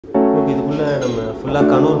இதுக்குள்ள நம்ம ஃபுல்லா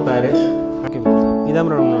கனூர் பேர். இதான்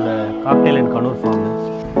நம்மளோட cocktail and கனூர் form.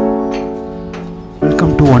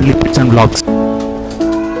 Welcome to only bits and vlogs.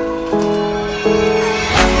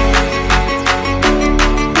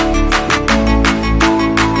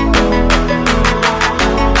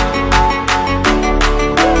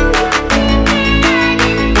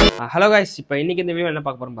 Hello guys, இப்போ இன்றைக்கி இந்த வீடியோ என்ன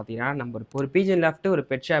பார்க்க போகிறோம் பார்த்தீங்கன்னா, நம்ம ஒரு பீஜன் லாஃப்ட், ஒரு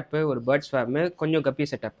பெட் ஷாப்பு, ஒரு பேர்ட்ஸ் ஃபார்மு, கொஞ்சம் கப்பி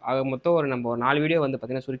செட்டப் ஆக மொத்தம் நம்ம ஒரு 4 வீடியோ வந்து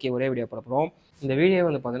பார்த்தீங்கன்னா சுருக்கி ஒரே வீடியோ போட போகிறோம். இந்த வீடியோ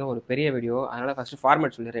வந்து பார்த்தீங்கன்னா ஒரு பெரிய வீடியோ, அதனால் ஃபஸ்ட்டு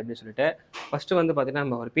ஃபார்மேட் சொல்லிடுறேன் எப்படின்னு சொல்லிட்டு. ஃபஸ்ட்டு வந்து பார்த்தீங்கன்னா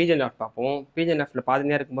நம்ம ஒரு பீஜன் லாஃப்ட் பார்ப்போம். பீஜன் லாஃப்ட்டில்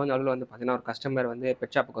பார்த்துட்டே இருக்கும்போது நடுவில் வந்து பார்த்தீங்கன்னா ஒரு கஸ்டமர் வந்து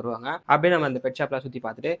பெட் ஷாப்புக்கு வருவாங்க. அப்படியே நம்ம அந்த பெட் ஷாப்லாம் சுற்றி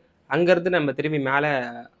பார்த்துட்டு அங்கேருந்து நம்ம திரும்பி மேலே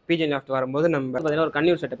பீஜன் லாஃப்ட் வரும்போது நம்ம பார்த்தீங்கன்னா ஒரு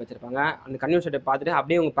கன்னியூர் செட்டப் வச்சுருப்பாங்க. அந்த கன்னியூர் செட்டப் பார்த்துட்டு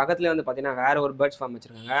அப்படியே உங்கள் பக்கத்தில் வந்து பார்த்தீங்கன்னா வேறு ஒரு பேர்ட்ஸ் ஃபார்ம்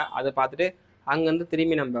வச்சுருக்காங்க. அதை பார்த்துட்டு அங்கேருந்து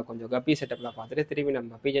திரும்பி நம்ம கொஞ்சம் கப்பி செட்டப்பில் பார்த்துட்டு திரும்பி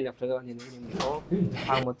நம்ம பீஜன் லாஃப்ட்டுக்கு வந்து இந்த வீடியோ முடிப்போம்.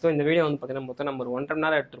 மொத்தம் இந்த வீடியோ வந்து பார்த்தீங்கன்னா மொத்தம் நம்ம ஒரு 1.5 மணி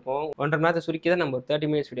நேரம் எடுத்துருக்கோம். 1.5 மணி நேரத்தை சுருக்கி தான் நம்ம ஒரு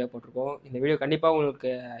 30 மினிட்ஸ் வீடியோ போட்டிருக்கோம். இந்த வீடியோ கண்டிப்பாக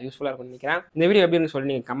உங்களுக்கு யூஸ்ஃபுல்லாக இருக்கும்னு நினைக்கிறேன். இந்த வீடியோ எப்படின்னு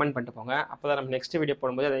சொல்லி நீங்கள் கமெண்ட் பண்ணிட்டு போங்க. அப்போ தான் நம்ம நெக்ஸ்ட் வீடியோ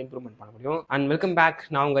போடும்போது அதை இம்ப்ரூவ்மெண்ட் பண்ண முடியும். அண்ட் வெல்கம் பேக்,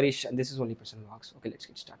 நான் உங்கள் Harish. This is only bits vlogs. Okay, let's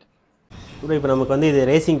get start. Bro இப்போ நமக்கு வந்து இது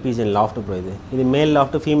ரேசிங் பீஜன் லாஃப்ட் ப்ரோ. இது மேல்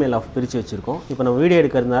லாஃப்ட், ஃபீமேல் லாஃப்ட் பிரித்து வச்சிருக்கோம். இப்போ நம்ம வீடியோ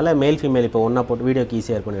எடுக்கிறதுனால மேல் ஃபீமேல் இப்போ ஒன்றா போட்டு வீடியோக்கு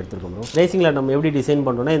ஈஸியாக இருக்கும்னு எடுத்துருக்கோம் ப்ரோ. ரேசிங்கில் நம்ம எப்படி டிசைன்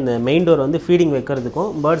பண்ணுறோம்னா, இந்த மெயின் டோர் வந்து ஃபீடிங் வைக்கிறதுக்கும்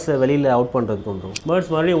பேர்ட்ஸை வெளியில் அவுட் பண்ணுறதுக்கும் ப்ரோ. பேர்ட்ஸ்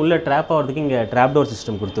மறுபடியும் உள்ள ட்ராப் ஆகிறதுக்கு இங்கே ட்ராப் டோர்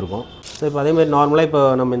சிஸ்டம் கொடுத்துருக்கோம். ஸோ இப்போ அதேமாதிரி நார்மலாக இப்போ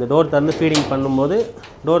நம்ம இந்த டோர் திறந்து ஃபீடிங் பண்ணும்போது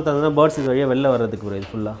டோர் திறந்து பேர்ட்ஸ் இது வழியாக வெளில வர்றதுக்கு ப்ரோ இது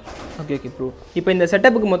ஃபுல்லாக. Okay bro. இப்போ இந்த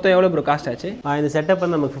செட்டப்புக்கு மொத்தம் எவ்வளோ ப்ரோ காஸ்ட் ஆச்சு? இந்த செட்டப்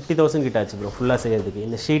வந்து நமக்கு 50,000 கிட்ட ஆச்சு ப்ரோ ஃபுல்லாக செய்யறதுக்கு.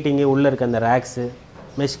 இந்த ஷீட்டிங்கு உள்ளே இருக்க அந்த ரேக்ஸு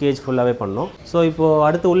மெஷ் கேஜ் ஃபுல்லாகவே பண்ணோம். ஸோ இப்போது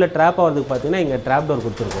அடுத்து உள்ள ட்ராப் ஆகிறதுக்கு பார்த்தீங்கன்னா இங்கே ட்ராப் டோர்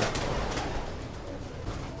கொடுத்துருக்கோம்.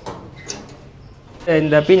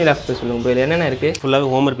 இந்த பீஜன் லாஃப்ட் சொல்லுங்கள் ப்ரோ, இது என்னென்ன இருக்குது? ஃபுல்லாகவே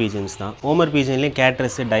ஹோமர் பீஜன்ஸ் தான். ஹோமர் பீஜன்லேயே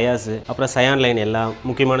கேட்ரஸு, டயாஸு, அப்புறம் சயான் லைன் எல்லா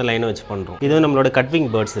முக்கியமான லைனை வச்சு பண்ணுறோம். இது வந்து நம்மளோட கட்விங்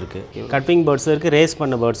பேர்ட்ஸ் இருக்குது. கட்விங் பேர்ட்ஸும் இருக்குது, ரேஸ்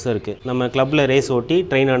பண்ண பேர்ட்ஸும் இருக்குது. நம்ம கிளப்பில் ரேஸ் ஓட்டி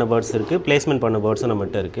ட்ரெயின் ஆன பேர்ட்ஸ் இருக்குது, பிளேஸ்மெண்ட் பண்ண பேர்ட்ஸும்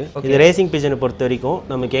நம்மகிட்ட இருக்குது. இது ரேசிங் பீஜனை பொறுத்த வரைக்கும்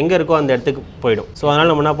நமக்கு எங்கே இருக்கோ அந்த இடத்துக்கு போயிடும். ஸோ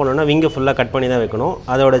அதனால் நம்ம என்ன பண்ணோம்னா விங்கை ஃபுல்லாக கட் பண்ணி தான் வைக்கணும்.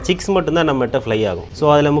 அதோட சிக்ஸ் மட்டும்தான் நம்மகிட்ட ஃப்ளை ஆகும்.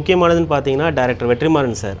 ஸோ அதில் முக்கியமானதுன்னு பார்த்தீங்கன்னா டைரக்டர்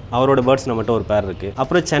வெற்றிமாறன் சார், அவரோட பேர்ட்ஸ் நம்மகிட்ட ஒரு பேர் இருக்குது.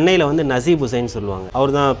 அப்புறம் சென்னையில் வந்து நசீப் ஹுசைன் சொல்லுவாங்க,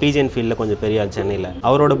 அவர் தான் பீஜன் ஃபீல்டில் கொஞ்சம் பெரிய ஆள் சென்னையில்,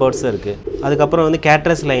 அவரோட பேர்ட்ஸும் இருக்குது. அதுக்கப்புறம் வந்து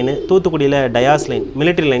கேட்ரஸ் லைனு, தூத்துக்குடியில் டயாஸ் லைன்,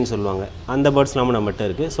 மிலிட்ரி லைன் சொல்லுவாங்க, அந்த பேர்ட்ஸ் நம்மகிட்ட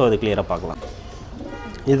இருக்குது. ஸோ அது கிளியராக பார்க்கலாம்.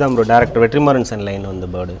 இதுதான் bro director Vetrimaaran sir line வந்து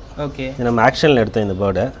பேர்டு. ஓகே, இது நம்ம ஆக்ஷனில் எடுத்த இந்த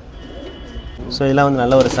பேர்டு. ஸோ இதெல்லாம் வந்து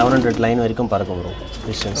நல்ல ஒரு 700 லைன் வரைக்கும் பறக்கும் ப்ரோ.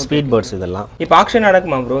 ஸ்பீட் பேர்ட்ஸ் இதெல்லாம். இப்போ ஆக்ஷன்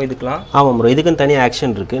நடக்குமா ப்ரோ இதுக்கெலாம்? ஆமாம் ப்ரோ, இதுக்குன்னு தனியாக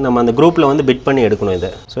ஆக்ஷன் இருக்குது. நம்ம அந்த குரூப்பில் வந்து பிட் பண்ணி எடுக்கணும்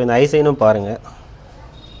இதை. ஸோ இந்த ஐசைனும் பாருங்கள்.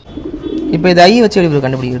 இப்போ இது ஐ வச்சு எப்படி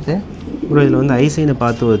கண்டுபிடிக்கிறது ப்ரோ? இதில் வந்து ஐசைனை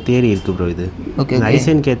பார்த்து ஒரு தியரி இருக்குது ப்ரோ. இது ஓகே, இந்த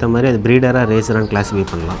ஐசைனுக்கு ஏற்ற மாதிரி அது ப்ரீடராக ரேசரான்னு கிளாஸிஃபை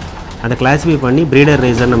பண்ணலாம். அதை கிளாஸிஃபை பண்ணி ப்ரீடர்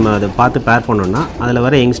ரேசர் நம்ம அதை பார்த்து பேர் பண்ணோம்னா அதில்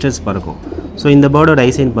வர யங்ஸ்டர்ஸ் பறக்கும். ஸோ இந்த பேர்டோட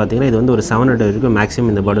ஐசைன் பார்த்தீங்கன்னா இது வந்து ஒரு 700 வரைக்கும்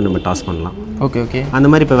மேக்ஸிமம் இந்த பேர்டை நம்ம டாஸ் பண்ணலாம். ஓகே. அந்த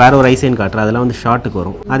மாதிரி இப்போ வேறு ஒரு ஐசைன் காட்டுறேன், அதெல்லாம் வந்து ஷார்ட்டுக்கு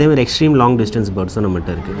வரும். அதேமாதிரி எக்ஸ்ட்ரீம் லாங் டிஸ்டன்ஸ் பேர்ட்ஸும்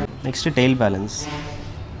நம்மகிட்ட இருக்குது. Next tail balance.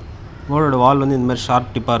 பேர்டோட வால் வந்து இந்த மாதிரி ஷார்ப்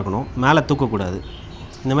டிப்பாக இருக்கணும், மேலே தூக்கக்கூடாது.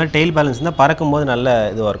 இந்த மாதிரி டெயில் பேலன்ஸ் இருந்தால் பறக்கும்போது நல்ல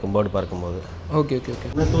இதுவாக இருக்கும் பேர்டு பறக்கும்போது. ஓகே.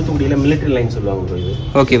 தூத்துக்குடியில் மிலிட்ரி லைன் சொல்லுவாங்க ப்ரோ இது.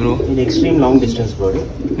 Okay bro. இது எக்ஸ்ட்ரீம் லாங் டிஸ்டன்ஸ் பேர்டு.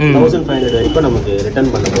 1500 வரைக்கும் நமக்கு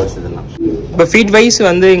ரிட்டர்ன் பண்ண பேர்ட்ஸ் இதெல்லாம். இப்போ ஃபீட் வைஸ்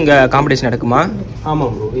வந்து இங்கே காம்படிஷன் நடக்குமா?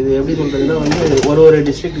 ஆமாம் ப்ரோ. இது எப்படி சொல்கிறதுன்னா வந்து ஒரு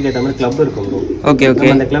டிஸ்ட்ரிக்ட்டுக்கு ஏற்ற மாதிரி கிளப் இருக்கும் ப்ரோ. ஓகே.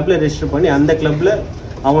 அந்த கிளப்பில் ரெஜிஸ்டர் பண்ணி அந்த கிளப்பில்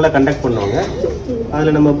அவங்கள கண்டக்ட் பண்ணுவாங்க.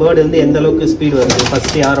 அதில் நம்ம பேர்டு வந்து எந்த அளவுக்கு ஸ்பீட் வருது,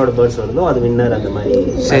 ஃபஸ்ட்டு யாரோட பேர்ட்ஸ் வருதோ அது வின்னர். அந்த மாதிரி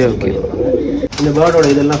சரி, ஓகே. இந்த பேர்டோட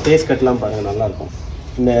இதெல்லாம் ஃபேஸ் கட்லாம் பாருங்கள், நல்லாயிருக்கும்.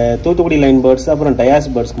 இந்த தூத்துக்குடி லைன் பேர்ட்ஸ் அப்புறம் டயாஸ்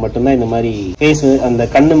பேர்ட்ஸ்க்கு மட்டும்தான் இந்த மாதிரி ஃபேஸ், அந்த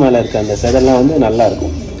கண்ணு மேலே இருக்க அந்த செதெல்லாம் வந்து நல்லா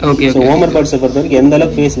இருக்கும். ஓகே. ஸோ ஹோமர் பேர்ட்ஸை பொறுத்த வரைக்கும் எந்த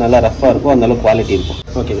அளவுக்கு ஃபேஸ் நல்லா ரஃபாக இருக்கும் அந்த அளவுக்கு குவாலிட்டி இருக்கும்.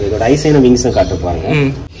 Okay bro. இதோட ஐசைனும் விங்ஸும் காட்டுப்பாருங்க.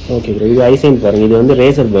 Okay bro. இது ஐசைன் பாருங்கள். இது வந்து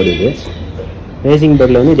ரேசர் பேர்டு. இது ரேசிங்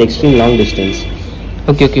பேர்டில் வந்து இது extreme long distance.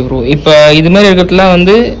 Okay bro. இப்போ இது மாதிரி இருக்கிறதுலாம்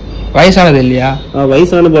வந்து வயசானது இல்லையா?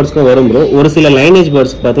 வயசான பேர்ட்ஸ்க்கும் வரும் ப்ரோ. ஒரு சில லைனேஜ்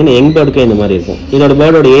பேர்ட்ஸ்க்கு பார்த்தீங்கன்னா யங் பேர்டுக்கு இந்த மாதிரி இருக்கும். இதோட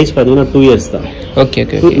பேர்டோட ஏஜ் பார்த்தீங்கன்னா 2 years தான். ஓகே.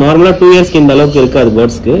 நார்மலாக 2 yearsக்கு இந்த அளவுக்கு இருக்காது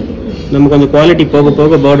பேர்ட்ஸ்க்கு. நம்ம கொஞ்சம் குவாலிட்டி போக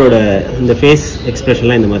போக பேர்டோட இந்த ஃபேஸ்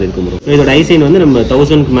எக்ஸ்பிரஷன்லாம் இந்த மாதிரி இருக்கும் ப்ரோ. இதோட ஐசைன் வந்து நம்ம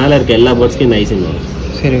 1000க்கு மேலே இருக்க எல்லா பேர்ட்ஸ்க்கும் இந்த ஐசைன் வரும்.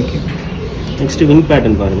 சரி, ஓகே. நெக்ஸ்ட் விங்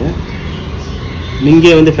பேட்டர்ன் பாருங்கள்.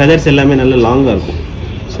 விங்கே வந்து ஃபெதர்ஸ் எல்லாமே நல்ல லாங்காக இருக்கும்.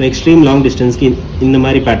 ஸோ எக்ஸ்ட்ரீம் லாங் டிஸ்டன்ஸ்க்கு இந்த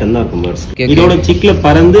மாதிரி பேட்டர்ன் தான் இருக்கும் பேர்ட்ஸ். இதோட சிக்கில்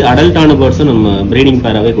பறந்து அடல்ட்டான பேர்ட்ஸும் நம்ம ப்ரீடிங்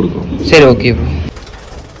பேராகவே கொடுக்குறோம். சரி, ஓகே ப்ரோ.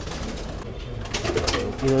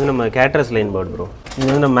 இது வந்து நம்ம கேட்ரஸ் லைன் பேர்டு ப்ரோ. இது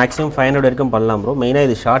வந்து நம்ம மேக்ஸிமம் 500 வரைக்கும் பண்ணலாம் ப்ரோ. மெயினாக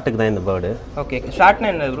இது ஷார்ட்டுக்கு தான் இந்த பேர்டு. ஓகே. ஷார்ட்னா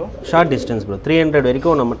என்ன ப்ரோ? Short distance bro. 300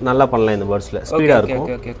 வரைக்கும் நம்ம நல்லா பண்ணலாம் இந்த பேர்ட்ஸில், ஸ்பீடாக இருக்கும்.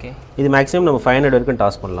 ஓகே. இது மேக்ஸிமம் நம்ம 500 வரைக்கும்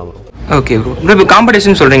டாஸ் பண்ணலாம் ப்ரோ. Okay bro. இப்போ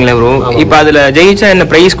காம்படிஷன் சொல்கிறீங்களா ப்ரோ? இப்போ அதில் ஜெயிச்சா என்ன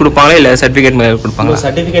ப்ரைஸ் கொடுப்பாங்களா இல்லை சர்டிஃபிகேட் கொடுப்பாங்களா?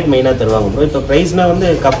 சர்டிஃபிகேட் மெயினாக தருவாங்க ப்ரோ. இப்போ ப்ரைஸ்னால் வந்து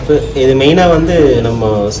கப்பு, இது மெயினாக வந்து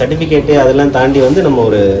நம்ம சர்டிஃபிகேட்டு அதெல்லாம் தாண்டி வந்து நம்ம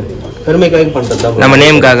ஒரு பெருமைக்காக பண்ணுறது தான். நம்ம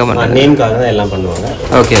நேமுக்காக நேமுக்காக தான் எல்லாம் பண்ணுவாங்க.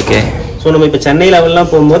 Okay okay. ஸோ நம்ம இப்போ சென்னை லெவல்லாம்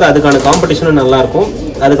போகும்போது அதுக்கான காம்படிஷனும் நல்லாயிருக்கும்,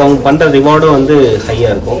 அதுக்கு அவங்க பண்ணுற ரிவார்டும் வந்து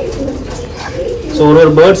ஹையாக இருக்கும். ஸோ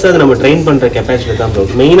ஒரு பேர்ட்ஸ் அது நம்ம ட்ரெயின் பண்ணுற கெப்பாசிட்டி தான் ப்ரோ.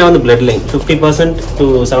 மெயினாக வந்து blood line 50% to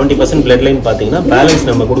 70% blood line பார்த்தீங்கன்னா பேலன்ஸ்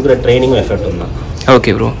நம்ம கொடுக்குற ட்ரைனிங்கும் எஃபெக்டும் தான்.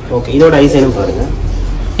 Okay bro. ஓகே, இதோட ஐசைனும் பாருங்கள்.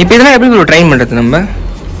 இப்போ இதெல்லாம் எப்படி ப்ரோ ட்ரெயின் பண்ணுறது நம்ம?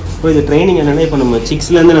 இப்போ இது ட்ரைனிங் என்னென்னா, இப்போ நம்ம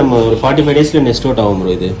சிக்ஸ்லேருந்து நம்ம ஒரு 45 டேஸில் நெஸ்ட் அவுட் ஆகும்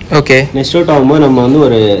ப்ரோ. இது ஓகே, நெஸ்ட் அவுட் ஆகும்போது நம்ம வந்து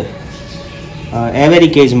ஒரு ஏவரி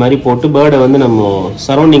கேஜ் மாதிரி போட்டு பேர்டை வந்து நம்ம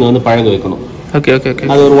சரௌண்டிங்கை வந்து பழக வைக்கணும். Okay okay okay.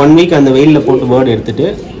 அது ஒரு 1 வீக் அந்த வெயிலில் போட்டு பேர்டு எடுத்துட்டு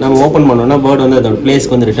நம்ம ஓப்பன் பண்ணோம்னா பேர்டு வந்து அதோட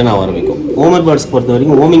பிளேஸ்க்கு வந்து ரிட்டர்ன் ஆக ஆரம்பிக்கும். ஹோமர் பேர்ட்ஸ் பொறுத்த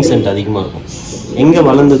வரைக்கும் ஹோமிங் சென்ட் அதிகமாக இருக்கும். எங்கே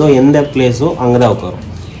வளர்ந்ததோ எந்த பிளேஸோ அங்கே தான் உட்காரும்.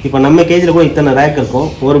 இப்போ நம்ம கேஜில் கூட இத்தனை ரேக் இருக்கும்,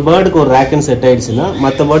 ஒரு பேர்டுக்கு ஒரு ரேக்குன்னு செட் ஆயிடுச்சுன்னா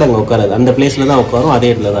மற்ற பேர்டு அங்கே உட்காராது, அந்த பிளேஸில் தான் உட்காரும், அதே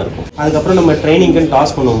இடத்துல தான் இருக்கும். அதுக்கப்புறம் நம்ம ட்ரைனிங்க்குன்னு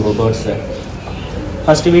டாஸ் பண்ணுவோம் ப்ரோ பேர்ட்ஸை.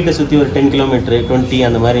 ஃபஸ்ட்டு வீட்டை சுற்றி ஒரு 10 கிலோமீட்டர் 20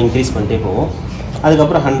 அந்த மாதிரி இன்க்ரீஸ் பண்ணிட்டே போவோம்.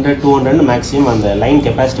 அதுக்கப்புறம் 100 200 மேக்ஸிமம் அந்த லைன்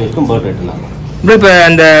கெப்பாசிட்டி வரைக்கும் பேர்ட் ரிட்டர்ன் ஆகும். ப்ரோ இப்போ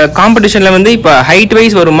அந்த காம்படிஷனில் வந்து இப்போ ஹைட்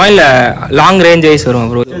வைஸ் வருமா இல்லை லாங் ரேஞ்ச் வைஸ் வருமா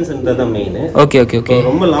ப்ரோ? டிஸ்டன்ஸ்ன்றது தான் மெயின். Okay okay okay.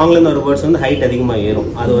 ரொம்ப லாங்லேருந்து ஒரு பேர்ட்ஸ் வந்து ஹைட் அதிகமாக ஏறும்,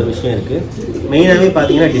 அது ஒரு விஷயம் இருக்குது. மெயினாகவே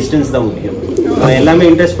பார்த்தீங்கன்னா டிஸ்டன்ஸ் தான் முக்கியம். எல்லாமே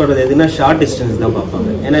இன்ட்ரெஸ்ட் பண்ணுறது எதுனா ஷார்ட் டிஸ்டன்ஸ் தான் பார்ப்பாங்க.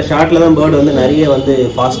 ஏன்னா ஷார்ட்டில் தான் பேர்டு வந்து நிறைய வந்து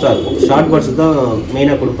ஃபாஸ்ட்டாக இருக்கும். ஷார்ட் பேர்ட்ஸ் தான்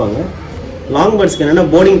மெயினாக கொடுப்பாங்க. லாங் பேர்ட்ஸ்க்கு என்னென்னா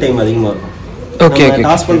போர்டிங் டைம் அதிகமாக இருக்கும். Okay okay.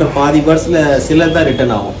 டாஸ் பண்ணுற பாதி பேர்ட்ஸில் சிலர் தான்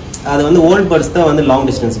ரிட்டர்ன் ஆகும். அது வந்து ஓல்ட் பேர்ட்ஸ் தான் வந்து லாங்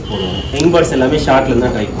டிஸ்டன்ஸுக்கு போடுவாங்க. யங் பேர்ட்ஸ் எல்லாமே ஷார்ட்லேருந்து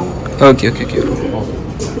தான் ட்ரை பண்ணுவாங்க. Okay okay okay.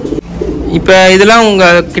 இப்போ இதெல்லாம்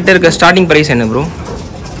உங்கள் கிட்ட இருக்க ஸ்டார்டிங் ப்ரைஸ் என்ன ப்ரோ?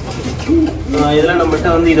 இதெல்லாம் நம்மகிட்ட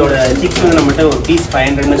வந்து இதோட சிக்ஸ் வந்து நம்மகிட்ட ஒரு பீஸ்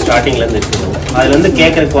 500 ஸ்டார்டிங்லேருந்து இருக்குது. அதில் வந்து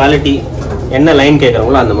கேட்குற குவாலிட்டி என்ன லைன்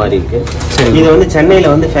கேட்குறாங்களோ அந்த மாதிரி இருக்குது. இது வந்து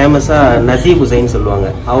சென்னையில் வந்து ஃபேமஸாக நசீப் ஹுசைன் சொல்லுவாங்க,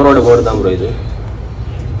 அவரோட போர்டு தான் ப்ரோ. இது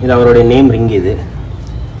அவருடைய நேம் ரிங். இது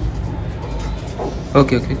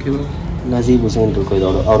okay okay okay bro. நசீப் Hussain இருக்கும்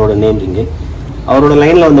இதோட, அவரோட நேம் ரிங்கு. அவரோட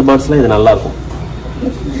லைனில் வந்த பேர்ட்ஸ்லாம் இது நல்லாயிருக்கும்.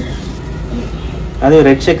 அதே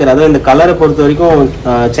ரெட் செக்கர், அதாவது இந்த கலரை பொறுத்த வரைக்கும்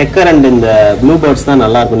செக்கர் அண்ட் இந்த ப்ளூ பேர்ட்ஸ் தான்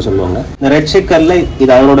நல்லா இருக்குன்னு சொல்லுவாங்க. இந்த ரெட் செக்கரில்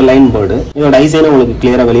இது அவரோட லைன் பேர்டு. இதோட ஐசைனை உங்களுக்கு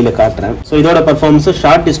கிளியராக வெளியில் காட்டுறேன். ஸோ இதோட பர்ஃபார்மன்ஸும்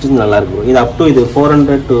ஷார்ட் டிஸ்டன்ஸ் நல்லா இருக்கும். இது அப் டு இது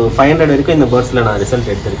 400 to 500 வரைக்கும் இந்த பேர்ட்ஸில் நான்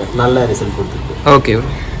ரிசல்ட் எடுத்திருக்கேன். நல்ல ரிசல்ட் கொடுத்துருக்கு. ஓகே.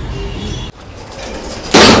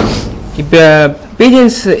 இப்போ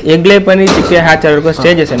பீஜன்ஸ் எக்லே பண்ணி சிக்கே ஹேட்ச் ஆகிருக்கும்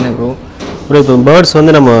ஸ்டேஜஸ் என்ன ப்ரோ? இப்போ பேர்ட்ஸ்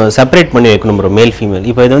வந்து நம்ம செப்பரேட் பண்ணி வைக்கணும் ப்ரோ, மேல் ஃபீமேல்.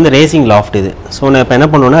 இப்போ இது வந்து ரேசிங் லாஃப்ட் இது. ஸோ நான் இப்போ என்ன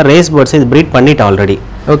பண்ணுவேன்னா, ரேஸ் பேர்ட்ஸ் இது ப்ரீட் பண்ணிட்டேன் already.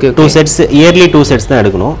 Okay. 2 sets yearly 2 sets தான்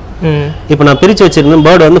எடுக்கணும். இப்போ நான் பிரித்து வச்சிருந்தேன்.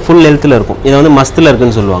 பேர்டு வந்து ஃபுல் ஹெல்த்தில் இருக்கும். இதை வந்து மஸ்தில்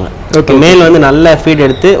இருக்குன்னு சொல்லுவாங்க. ஓகே. மேல் வந்து நல்ல ஃபீட்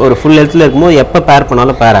எடுத்து ஒரு ஃபுல் ஹெல்த்தில் இருக்கும்போது எப்போ பேர்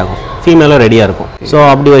பண்ணாலும் பேர் ஆகும், ஃபீமேலும் ரெடியாக இருக்கும். ஸோ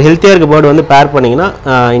அப்படி ஒரு ஹெல்த்தியாக இருக்க பேர்டு வந்து பேர் பண்ணிங்கன்னா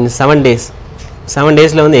இந்த 7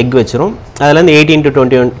 டேஸில் வந்து எக் வச்சிரும். அதில் வந்து 18 to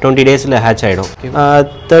 20 டேஸில் ஹேட்ச் ஆகிடும்.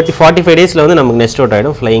 45 டேஸில் வந்து நமக்கு நெஸ்ட் அவுட்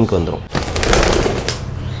ஆகிடும், ஃப்ளைங்க்கு வந்துடும்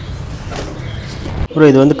ப்ரோ.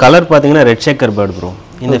 இது வந்து கலர் பார்த்தீங்கன்னா ரெட் ஷேக்கர் பேர்டு ப்ரோ.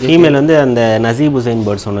 இந்த ஃபீமேல் வந்து அந்த நசீப் ஹுசைன்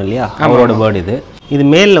பேர்டு சொன்னோம் இல்லையா, அவரோட பேர்டு. இது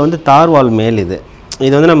மேலில் வந்து தார்வால் மேல்.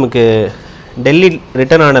 இது வந்து நமக்கு டெல்லி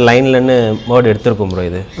ரிட்டர்ன் ஆன லைன்லன்னு பேர்டு எடுத்திருக்கும் ப்ரோ.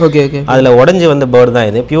 இது ஓகே ஓகே. அதில் உடஞ்சி வந்த பேர்டு தான்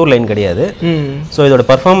இது, பியூர் லைன் கிடையாது. ஸோ இதோட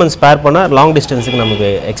பர்ஃபார்மன்ஸ் பேர் பண்ணால் லாங் டிஸ்டன்ஸுக்கு நமக்கு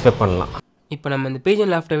எக்ஸ்பெக்ட் பண்ணலாம். இப்போ நம்ம இந்த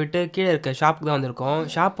பீஜன் லாஃப்ட்டை விட்டு கீழே இருக்க ஷாப்புக்கு தான் வந்திருக்கோம்.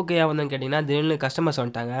 ஷாப்புக்கு ஏன் வந்தோம்னு கேட்டிங்கன்னா, திடீர்னு கஸ்டமர்ஸ்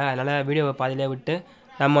வந்துட்டாங்க. அதனால் வீடியோவை பாதியிலே விட்டு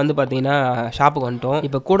நம்ம வந்து பார்த்தீங்கன்னா ஷாப்புக்கு வந்துட்டோம்.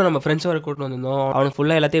 இப்போ கூட நம்ம ஃப்ரெண்ட்ஸ் வர கூட்டு வந்திருந்தோம். அவனுக்கு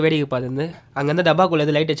ஃபுல்லாக எல்லாத்தையும் வேடிக்கை பார்த்துருந்து அங்கேருந்து டப்பாக்குள்ளே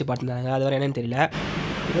எது லைட் வச்சு பார்த்துருந்தாங்க. அது வரை என்னன்னு தெரியல.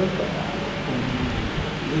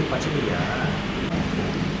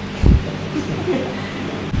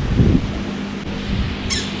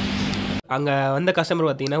 அங்கே வந்த கஸ்டமர்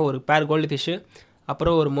பார்த்தீங்கன்னா ஒரு பேர் கோல்டு ஃபிஷ்ஷு,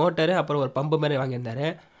 அப்புறம் ஒரு மோட்டரு, அப்புறம் ஒரு பம்பு மாதிரி வாங்கியிருந்தாரு.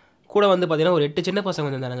 கூட வந்து பார்த்தீங்கன்னா ஒரு 8 சின்ன பசங்க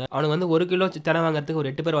வந்திருந்தாங்க. அவனுக்கு வந்து 1 கிலோ தினை வாங்குறதுக்கு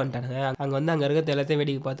ஒரு 8 பேர் வந்துட்டானுங்க. அங்கே வந்து அங்கே இருக்கிறது எல்லாத்தையும்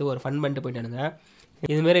வேடிக்கை பார்த்து ஒரு ஃபன் பண்ணிட்டு போயிட்டானுங்க.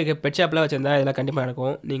 இதுமாரி பெட் ஷாப்லாம் வச்சிருந்தா இதெல்லாம் கண்டிப்பாக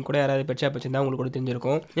நடக்கும். நீங்கள் கூட யாராவது பெட் ஷாப் வச்சிருந்தா உங்களுக்கு கூட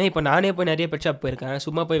தெரிஞ்சிருக்கும். ஏன் இப்போ நானே போய் நிறைய பெட் ஷாப் போயிருக்கேன்.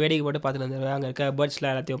 சும்மா போய் வேடிக்கை போட்டு பார்த்துட்டு வந்துடுவேன். அங்கே இருக்க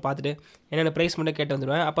பேர்ட்ஸ்லாம் எல்லாத்தையும் பார்த்துட்டு என்னென்ன ப்ரைஸ் மட்டும் கேட்டு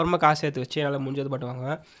வந்துடுவேன். அப்புறமா காசு சேர்த்து வச்சு என்னால் முடிஞ்சது மட்டும்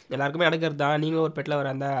வாங்குவேன். எல்லாருக்குமே நடக்கிறது தான். நீங்களும் ஒரு பெட்டில்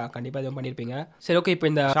வராந்தா கண்டிப்பாக இதுவும் பண்ணியிருப்பீங்க. சரி, ஓகே. இப்போ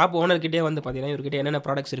இந்த ஷாப் ஓனர்கிட்டே வந்து பார்த்தீங்கன்னா இவர்கிட்ட என்னென்ன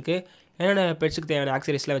ப்ராடக்ட்ஸ் இருக்குது, என்னென்ன பெட்ஸுக்கு தேவையான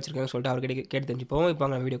ஆக்சரிஸ்லாம் வச்சிருக்காங்கன்னு சொல்லிட்டு அவர்கிட்ட கேட்டு தெரிஞ்சுப்போம். இப்போ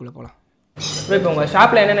அங்கே வீடியோக்குள்ளே போகலாம். ப்ரோ, இப்போ உங்கள்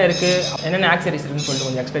ஷாப்பில் என்னென்ன இருக்குது, என்னென்ன ஆக்சரிஸ் இருக்குன்னு சொல்லிட்டு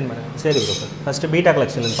கொஞ்சம் எக்ஸ்பிளைன் பண்ணுங்கள். சரி ப்ரோ. ஃபஸ்ட்டு பீட்டா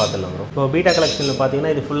கலெக்ஷன் பார்த்துடலாம் ப்ரோ. இப்போ பீட்டா கலெக்ஷனில்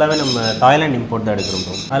பார்த்தீங்கன்னா இது ஃபுல்லாகவே நம்ம தாய்லாண்ட் இம்போர்ட் தான் எடுக்கிறோம்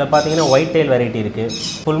ப்ரோ. அதில் பார்த்தீங்கன்னா ஒயிட் டெயில் வெரைட்டி இருக்குது,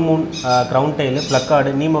 full Moon, crown tail,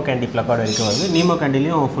 placard, Nemo candy placard வரைக்கும் வருது. நீமோ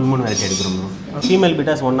கேண்டிலையும் ஃபுல் மூன் வெரைட்டி எடுக்கிறோம் ப்ரோ. ஃபீமேல்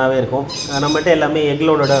பீட்டாஸ் ஒன்றாவே இருக்கும். நம்மகிட்ட எல்லாமே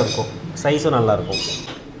எக்லோட இருக்கும், சைஸும் நல்லாயிருக்கும்.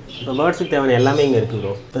 இப்போ பேர்ட்ஸுக்கு தேவையான எல்லாமே இங்கே இருக்குது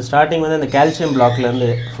ப்ரோ. இப்போ ஸ்டார்டிங் வந்து அந்த கால்சியம் பிளாக்லேருந்து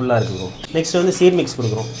ஃபுல்லாக இருக்குது ப்ரோ. நெக்ஸ்ட் வந்து சீட் மிக்ஸ்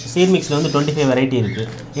கொடுக்குறோம். சீட் மிக்ஸில் வந்து 25 வெரைட்டி இருக்குது.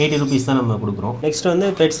 80 rupees தான் நம்ம கொடுக்குறோம். நெக்ஸ்ட் வந்து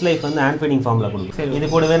பெட்ஸ் லைஃப் வந்து ஹேண்ட் ஃபீடிங் ஃபார்மில் கொடுக்குறோம்.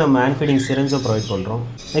 இது கூடவே நம்ம ஹேண்ட் ஃபீடிங் சிரஞ்சும் ப்ரொவைட் பண்ணுறோம்.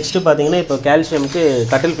 நெக்ஸ்ட்டு பார்த்தீங்கன்னா இப்போ கால்சியமுக்கு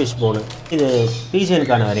கட்டில் ஃபிஷ் போனு, இது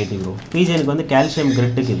பீஜனுக்கான வெரைட்டி ப்ரோ. பீஜனுக்கு வந்து கால்சியம்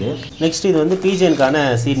கிரிட்டுக்கு இது. நெக்ஸ்ட் இது வந்து பீஜனுக்கான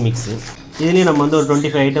சீட் மிக்ஸு. இதுலேயும் நம்ம வந்து ஒரு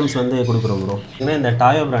 25 ஐட்டம்ஸ் வந்து கொடுக்குறோம் ப்ரோ. ஏன்னா இந்த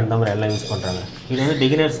டாயோ பிராண்ட் தான் எல்லாம் யூஸ் பண்ணுறாங்க. இது வந்து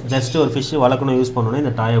பிகினர்ஸ் ஜஸ்ட் ஒரு ஃபிஷ் வளர்க்கணும் யூஸ் பண்ணணும்னா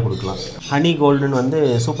இந்த டாயோ கொடுக்கலாம். ஹனி கோல்டுன்னு வந்து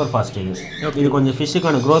சூப்பர் ஃபாஸ்ட் இது கொஞ்சம்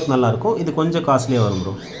ஃபிஷ்ஷுக்கான க்ரோத் நல்லாயிருக்கும். இது கொஞ்சம் காஸ்ட்லியாக வரும்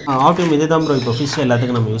ப்ரோ. ஆப்டியம் இது தான் ப்ரோ இப்போ ஃபிஷ்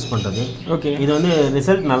எல்லாத்துக்கும் நம்ம யூஸ் பண்ணுறது. ஓகே, இது வந்து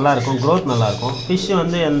ரிசல்ட் நல்லாயிருக்கும், க்ரோத் நல்லாயிருக்கும். ஃபிஷ்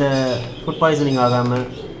வந்து அந்த ஃபுட் பாய்சனிங் ஆகாமல்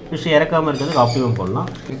ஃபிஷ் இறக்காமல் இருக்கிறதுக்கு ஆப்டிமம் போடலாம்.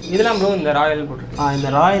 இதெல்லாம் ப்ரோ இந்த ராயல் போட்டு இந்த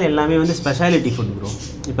ராயல் எல்லாமே வந்து ஸ்பெஷாலிட்டி ஃபுட் ப்ரோ.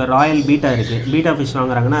 இப்போ ராயல் பீட்டா இருக்குது. பீட்டா ஃபிஷ்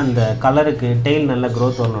வாங்குறாங்கன்னா அந்த கலருக்கு டெய்ல் நல்ல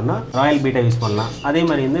க்ரோத் வரணும்னா ராயல் பீட்டா யூஸ் பண்ணலாம். அதே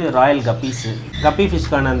மாதிரி வந்து ராயல் கப்பீஸு, கப்பி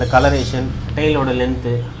ஃபிஷ்க்கான அந்த கலரேஷன், டெய்லோட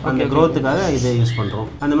லென்த்து, அந்த க்ரோத்துக்காக இதை யூஸ்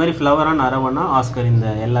பண்ணுறோம். அந்த மாதிரி ஃப்ளவரான அரவணா ஆஸ்கர் இந்த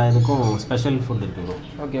எல்லா இதுக்கும் ஸ்பெஷல் ஃபுட் இருக்குது ப்ரோ.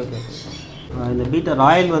 Okay okay. இந்த பீட்டா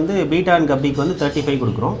ராயல் வந்து பீட்டா அண்ட் கப்பிக்கு வந்து 35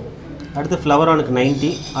 கொடுக்குறோம். அடுத்து ஃப்ளவரானுக்கு 90,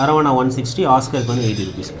 அரவணா 160, ஆஸ்கருக்கு வந்து 80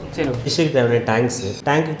 rupees. சரி, ஃபிஷ்ஷுக்கு தேவையான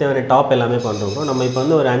டேங்க்குக்கு தேவையான டாப் எல்லாமே பண்ணுறோம். நம்ம இப்போ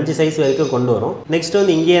வந்து ஒரு 5 சைஸ் வரைக்கும் கொண்டு வரோம். நெக்ஸ்ட்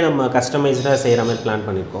வந்து இங்கேயே நம்ம கஸ்டமைஸ்டாக செய்கிற மாதிரி பிளான்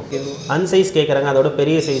பண்ணியிருக்கோம். அந்த சைஸ் கேட்குறாங்க, அதோட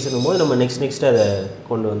பெரிய சைஸ்னும் போது நம்ம நெக்ஸ்ட் அதை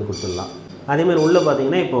கொண்டு வந்து கொடுத்துடலாம். அதேமாதிரி உள்ளே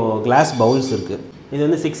பார்த்தீங்கன்னா இப்போது கிளாஸ் பவுல்ஸ் இருக்குது. இது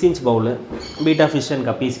வந்து 6 inch bowl, beta fish and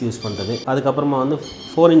கப்பீஸ்க்கு use பண்ணுறது. அதுக்கப்புறமா வந்து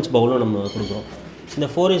 4 inch பவுலும் நம்ம கொடுக்குறோம். இந்த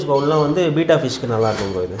 4 inch பவுல்லாம் வந்து பீட்டா ஃபிஷ்க்கு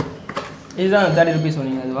நல்லாயிருக்கும் ப்ரோ. இதுதான் 30 rupees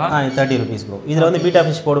சொன்னீங்க அதுவா? 30 rupees ப்ரோ. இதில் வந்து பீட்டா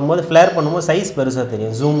ஃபிஷ் போடும்போது ஃப்ளேர் பண்ணும்போது சைஸ் பெருசாக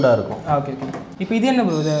தெரியும், ஜூம்டாக இருக்கும். Okay okay. இப்போ இது என்ன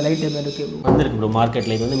ப்ரோ, இது லைட் இருக்குது வந்துருக்கு ப்ரோ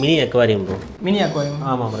மார்க்கெட்டில். இது வந்து mini aquarium bro. Mini aquarium?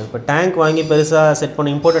 ஆமாம் ப்ரோ. இப்போ டேங்க் வாங்கி பெருசாக செட்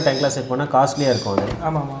பண்ணி இம்போர்ட்டட் டேங்க்லாம் செட் பண்ணால் காஸ்ட்லியாக இருக்கும். அது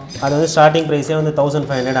ஆமாம். அது வந்து ஸ்டார்டிங் ப்ரைஸே வந்து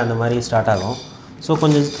 1500 அந்த மாதிரி ஸ்டார்ட் ஆகும். ஸோ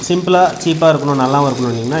கொஞ்சம் சிம்பிளாக சீப்பாக இருக்கணும், நல்லாவும்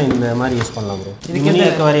இருக்கணும்னா இந்த மாதிரி யூஸ் பண்ணலாம் ப்ரோ. மினி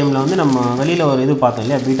அக்வாரியமில் வந்து நம்ம வெளியில் ஒரு இது பார்த்தோம்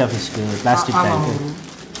இல்லையா, பீட்டா ஃபிஷ்க்கு பிளாஸ்டிக் டேங்க்கு,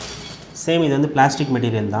 சேம் இது வந்து பிளாஸ்டிக்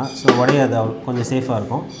மெட்டீரியல் தான். ஸோ உடையாது, கொஞ்சம் சேஃபாக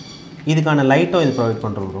இருக்கும். இதுக்கான லைட்டும் இது ப்ரொவைட்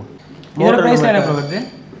பண்ணுறோம் ப்ரோ.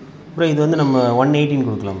 ப்ரோ இது வந்து நம்ம 118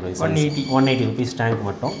 கொடுக்கலாம் ப்ரோ. 180 rupees டேங்க்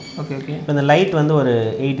மட்டும். Okay okay. இப்போ இந்த லைட் வந்து ஒரு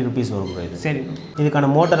 80 rupees வரும் ப்ரோ. இது சரி.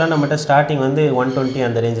 இதுக்கான மோட்டராக நம்மகிட்ட ஸ்டார்டிங் வந்து 120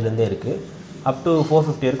 அந்த ரேஞ்சிலேருந்தே இருக்குது. அப் டு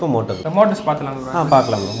 450 இருக்கும் மோட்டர். மோட்டர்ஸ் பார்க்கலாம்?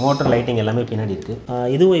 பார்க்கலாம் ப்ரோ. மோட்டர் லைட்டிங் எல்லாமே பின்னாடி இருக்குது.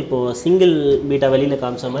 இதுவும் இப்போது சிங்கிள் பீட்டா வெளியில்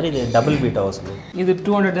காமிச்ச மாதிரி இது டபுள் பீட்டா ஹவுஸ் ப்ரோ. இது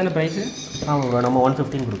 200 தானே ப்ரைஸு? ஆமாம் ப்ரோ, நம்ம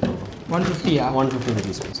 115 கொடுக்குறோம். 150? 150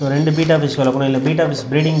 rupees. ஸோ 2 பீட்டா ஃபிஷ் வளர்க்கணும். இல்லை பீட்டா ஃபிஷ்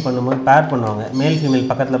ப்ரீடிங் பண்ணும்போது பேர் பண்ணுவாங்க, மேல் ஃபீமேல்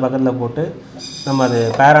பக்கத்தில் போட்டு நம்ம அது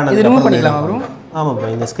பேரானது ரிமூவ் பண்ணிக்கலாம் ப்ரோ. ஆமாம் ப்ரோ,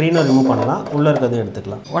 இந்த ஸ்க்ரீனை ரிமூவ் பண்ணலாம், உள்ளே இருக்கிறது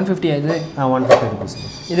எடுத்துக்கலாம். 150 இது? 150 rupees.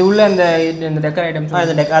 இது உள்ள இந்த டெக்கர் ஐட்டம்ஸ்?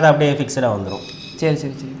 இந்த அது அப்படியே ஃபிக்ஸடாக வந்துடும். சரி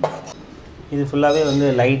சரி சரி. இது ஃபுல்லாகவே வந்து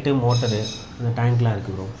லைட்டு மோட்டரு அந்த டேங்க்லாம்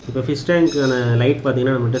இருக்குது ப்ரோ. இப்போ ஃபிஷ் டேங்க்கான லைட்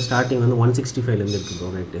பார்த்தீங்கன்னா நம்மகிட்ட ஸ்டார்டிங் வந்து 165 இருக்குது ப்ரோ.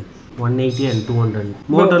 Light 180 and 200.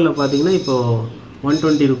 மோட்டரில் பார்த்தீங்கன்னா இப்போது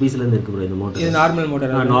 120 rupeesலேருந்து இருக்குது ப்ரோ. இந்த மோட்டர் இது நார்மல்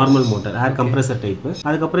மோட்டர்? நார்மல் மோட்டர், ஏர் கம்ப்ரஸர் டைப்பு.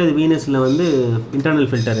 அதுக்கப்புறம் இது வீனஸில் வந்து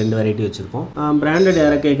இன்டர்னல் ஃபில்டர் 2 வெரைட்டி வச்சுருக்கோம். பிராண்டட்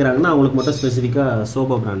யாரை கேட்குறாங்கன்னா அவங்களுக்கு மட்டும் ஸ்பெசிஃபிக்காக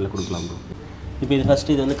சோபா பிராண்டில் கொடுக்கலாம் ப்ரோ. இப்போ இது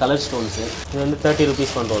ஃபஸ்ட்டு இது வந்து கலர் ஸ்டோன்ஸு. இது வந்து 30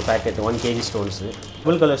 rupees பண்ணுறோம் ஒரு packet, 1 kg stones.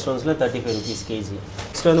 Full colour ஸ்டோன்ஸில் 35 rupees KG.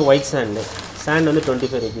 Next வந்து ஒயிட் சாண்ட் வந்து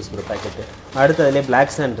 25 rupees ஒரு பேக்கெட்டு. அடுத்து அதிலே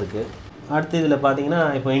பிளாக் சாண்ட் இருக்குது. அடுத்து இதில் பார்த்தீங்கன்னா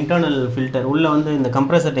இப்போ இன்டர்னல் ஃபில்டர் உள்ளே வந்து இந்த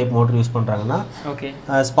கம்ப்ரஸர் டைப் மோட்டர் யூஸ் பண்ணுறாங்கன்னா ஓகே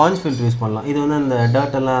ஸ்பாஞ்ச் ஃபில்டர் யூஸ் பண்ணலாம். இது வந்து அந்த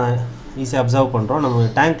டர்ட்டெல்லாம் ஈஸியாக அப்சர்வ் பண்ணுறோம், நம்ம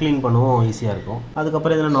டேங்க் க்ளீன் பண்ணுவோம் ஈஸியாக இருக்கும்.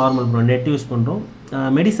 அதுக்கப்புறம் இதில் நார்மல் ப்ரோ நெட் யூஸ் பண்ணுறோம்.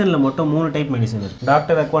 மெடிசனில் மட்டும் 3 டைப் மெடிசன் இருக்குது.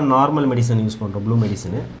 டாக்டர் அக்வான் நார்மல் மெடிசன் யூஸ் பண்ணுறோம், ப்ளூ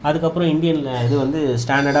மெடிசனு. அதுக்கப்புறம் இந்தியனில் இது வந்து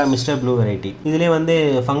ஸ்டாண்டர்டாக மிஸ்டர் ப்ளூ வெரைட்டி. இதிலே வந்து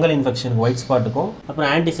ஃபங்கல் இன்ஃபெக்ஷனுக்கு ஒயிட் ஸ்பாட்டுக்கும், அப்புறம்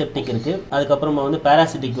ஆன்டிசெப்டிக் இருக்குது. அதுக்கப்புறமா வந்து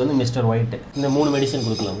பேராசிட்டிக் வந்து மிஸ்டர் ஒயிட். இந்த 3 மெடிசன்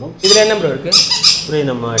கொடுக்கலாம் ப்ரோ. இதில் என்ன ப்ரோ இருக்குது? அப்புறம்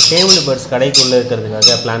நம்ம டேம்டு பேர்ட்ஸ் கடைக்குள்ளே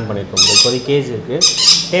இருக்கிறதுக்காக பிளான் பண்ணியிருக்கோம் ப்ரோ. இப்போதைக்கு கேஜ் இருக்குது.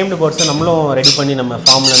 டேம்டு பேர்ட்ஸை நம்மளும் ரெடி பண்ணி நம்ம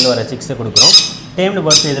ஃபார்ம்லேருந்து வர சிக்ஸை கொடுக்குறோம். டேம்டு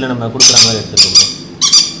பேர்ட்ஸ் இதில் நம்ம கொடுக்குற மாதிரி எடுத்துருக்கோம்.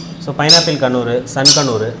 So pineapple Kannur, Sun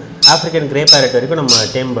Kannur, African grey farad வரைக்கும் நம்ம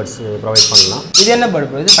டேம் பேர்ட்ஸ் ப்ரொவைட் பண்ணலாம். இது என்ன பேர்ட்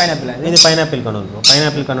ப்ரோ? இது பைனாப்பிள்? இது pineapple Kannur bro.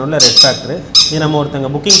 Pineapple கண்ணூரில் red factor. இது நம்ம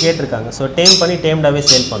ஒருத்தங்க புக்கிங் கேட்டிருக்காங்க. ஸோ டேம் பண்ணி டேம்டாகவே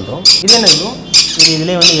சேல் பண்ணுறோம். இது என்ன ப்ரோ?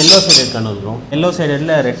 இதிலே வந்து yellow sided Kannur bro. Yellow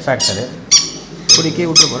சைடடில் red factor. பிடிக்கே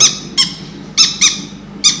விட்டு போகிறேன்.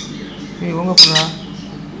 இவங்க போகிறா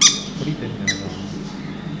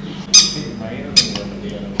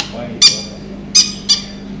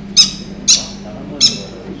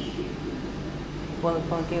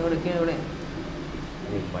கீழே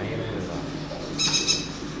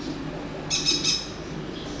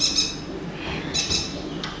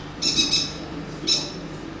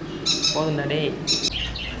போதும்டா டே.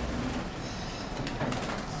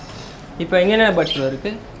 இப்போ எங்கே என்ன பேர்ட்ஸ்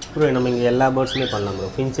இருக்குது? ப்ரோ நம்ம இங்கே எல்லா பேர்ட்ஸுமே பண்ணலாம் bro.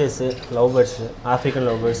 Finches, love birds, African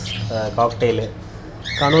love birds, cockatiel,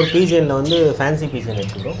 கனூர் பீஜனில் வந்து ஃபேன்சி பீஜன்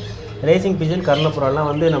இருக்குது ப்ரோ. ரேசிங் பீஜன், கர்ணப்புறாலாம்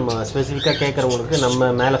வந்து நம்ம ஸ்பெசிஃபிக்காக கேட்குறவங்களுக்கு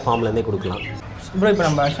நம்ம மேலே ஃபார்ம்லேருந்தே கொடுக்கலாம் ப்ரோ. இப்போ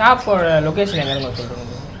நம்ம ஷாப்போட லொக்கேஷன் எங்கே சொல்கிறோம்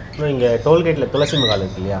ப்ரோ? இங்கே டோல்கேட்டில் துளசி மகால்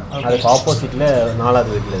இருக்கு இல்லையா, அதுக்கு ஆப்போசிட்டில் 4வது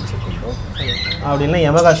வீட்டில் வச்சுருக்கோம் ப்ரோ. அப்படின்னா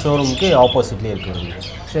யமகா ஷோரூமுக்கு ஆப்போசிட்லேயே இருக்குது.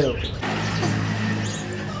 சரி, ஓகே.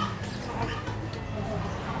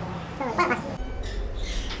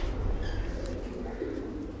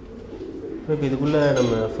 இப்போ இதுக்குள்ளே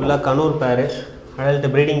நம்ம ஃபுல்லாக கனூர் பேரு, அடல்ட்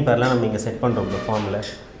ப்ரீடிங் பேர்லாம் நம்ம இங்கே செட் பண்ணுறோம் இந்த ஃபார்மில்.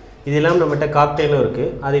 இது இல்லாமல் நம்மகிட்ட காக்டெயிலும்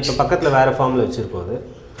இருக்குது. அது இப்போ பக்கத்தில் வேறு ஃபார்மில் வச்சுருக்கோம் அது.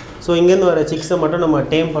 ஸோ இங்கேருந்து வர சிக்ஸை மட்டும் நம்ம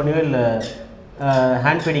டேம் பண்ணியோ இல்லை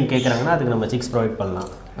ஹேண்ட் ஃபீடிங் கேட்குறாங்கன்னா அதுக்கு நம்ம சிக்ஸ் ப்ரொவைட் பண்ணலாம்.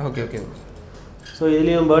 Okay okay. ஸோ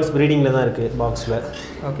இதுலேயும் பேர்ட்ஸ் ப்ரீடிங்கில் தான் இருக்குது பாக்ஸில்.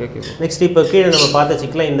 Okay okay. நெக்ஸ்ட் இப்போ கீழே நம்ம பார்த்த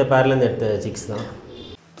சிக்லாம் இந்த பேர்லேருந்து எடுத்த சிக்ஸ் தான்.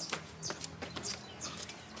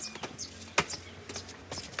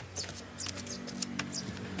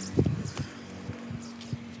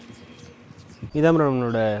 இதான்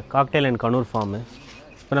நம்மளோட காக்டெயில் அண்ட் கனூர் ஃபார்மு.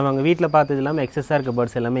 இப்போ நம்ம அங்கே வீட்டில் பார்த்தது இல்லாமல் எக்ஸஸாக இருக்க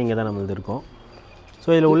பேர்ட்ஸ் எல்லாமே இங்கே தான் நம்மளது இருக்கும். ஸோ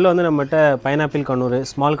இதில் உள்ளே வந்து நம்மகிட்ட பைனாப்பிள் கனூர்,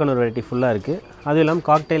 ஸ்மால் கனூர் வெரைட்டி ஃபுல்லாக இருக்குது. அதுவும் இல்லாமல்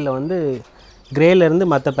காக்டெயிலில் வந்து கிரேலேருந்து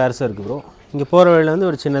மற்ற பேர்ஸும் இருக்குது ப்ரோ. இங்கே போகிற வழியில் வந்து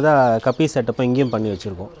ஒரு சின்னதாக கப்பீஸ் செட்டப்பை இங்கேயும் பண்ணி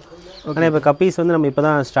வச்சுருக்கோம். ஆனால் இப்போ கப்பீஸ் வந்து நம்ம இப்போ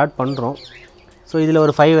தான் ஸ்டார்ட் பண்ணுறோம். ஸோ இதில்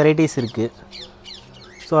ஒரு 5 வெரைட்டிஸ் இருக்குது.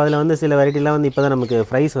 ஸோ அதில் வந்து சில வெரைட்டிலாம் வந்து இப்போ தான் நமக்கு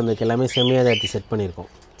ப்ரைஸ் வந்துருக்கு. எல்லாமே செம்மியாக தான் எடுத்து செட் பண்ணியிருக்கோம்.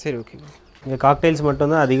 சரி, ஓகே. இங்கே காக்டெயில்ஸ்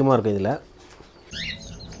மட்டும் தான் அதிகமாக இருக்கும் இதில்.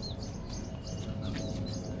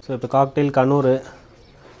 ஸோ இப்போ காக்டெயில், கனூர்,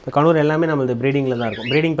 இப்போ கனூர் எல்லாமே நம்மளது ப்ரீடிங்கில் தான் இருக்கும்.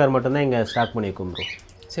 ப்ரீடிங் பேர் மட்டும்தான் இங்கே ஸ்டாக் பண்ணியிருக்கோம் ப்ரோ.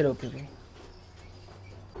 சரி, ஓகே ப்ரோ.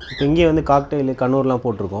 இப்போ இங்கே வந்து காக்டெயில், கனூர்லாம்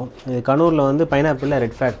போட்டிருக்கோம். இது கனூரில் வந்து பைனாப்பிளில்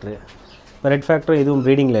ரெட் ஃபேக்ட்ரு. இப்போ ரெட் ஃபேக்ட்ரு இதுவும்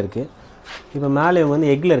ப்ரீடிங்கில் இருக்குது. இப்போ மேலே இவங்க வந்து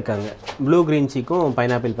எக்கில் இருக்காங்க. ப்ளூ க்ரீன் சீக்கும்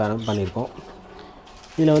பைனாப்பிள் பேரும் பண்ணியிருக்கோம்.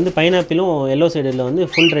 இதில் வந்து பைனாப்பிளும் எல்லோ சைடில் வந்து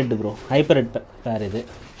full red bro, hyper red பேர் இது.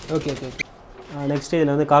 Okay okay okay. நெக்ஸ்ட்டு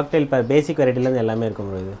இதில் வந்து காக்டெயில் பேர் பேசிக் வெரைட்டிலேருந்து எல்லாமே இருக்கும்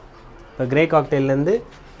ப்ரோ. இது இப்போ கிரே காக்டெயிலேருந்து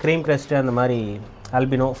க்ரீம் க்ரஸ்ட்டு அந்த மாதிரி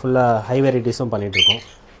ஆல்பினோ ஃபுல்லாக ஹை வெரைட்டிஸும் பண்ணிகிட்ருக்கோம்.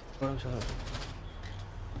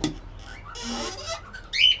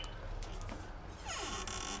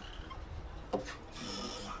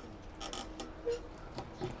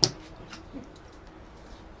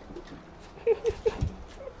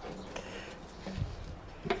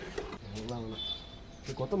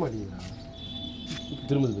 கொத்த மாட்டீங்களா?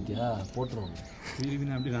 திரும்பது பற்றியா போட்டுருவாங்க. திரும்பி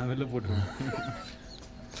நான் அப்படி நான் வெளில போட்டுருவேன்.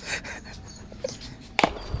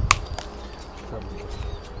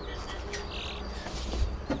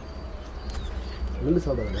 வெளில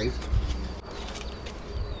சாப்பிடாத ரைஸ்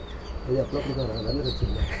இது அப்பெல்லாம் கொடுக்காரா நல்ல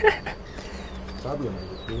வச்சுருந்தேன் சாப்பிடுவேன்.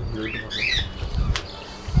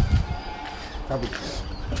 சாப்பிடு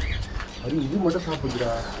அது இது மட்டும்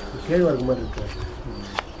சாப்பிடுறா. கேழ்வரகு மாதிரி இருக்கு.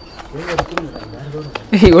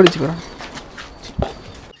 ஓடிச்சுக்கிறோம்.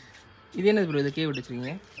 இது என்ன ப்ரோ? இது கேள்வி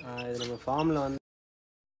வச்சுருக்கீங்க? இது நம்ம ஃபார்மில்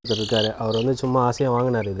வந்து இருக்கார். அவர் வந்து சும்மா ஆசையாக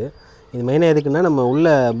வாங்கினார். இது மெயினாக எதுக்குன்னா நம்ம உள்ள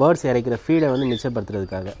பேர்ட்ஸ் இறைக்கிற ஃபீடை வந்து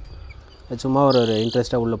மிச்சப்படுத்துறதுக்காக சும்மா ஒரு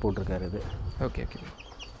இன்ட்ரெஸ்ட்டாக உள்ளே போட்டிருக்காரு இது. Okay okay.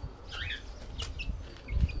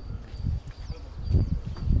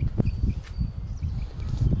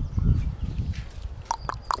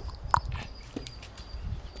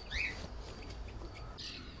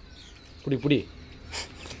 புடி புடி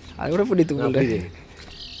அது கூட பிடித்து போடுறது.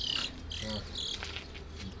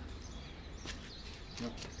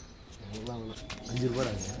 5 ரூபா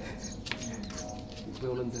இப்போ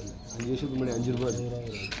எவ்வளோன்னு தெரியல. 5 வருஷத்துக்கு முன்னாடி 5 ரூபா.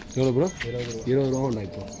 எவ்வளோ ப்ரோ? 20 ரூபா உண்டா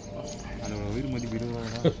இப்போ? அதோட உயிர் மதிப்பு 20 ரூபா.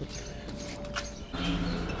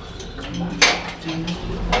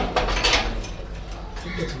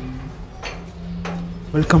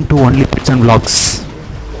 Welcome to only bits and vlogs.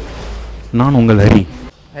 நான் உங்கள் ஹரி.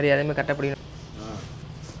 ஹரி அதேமாதிரி கட்டப்படி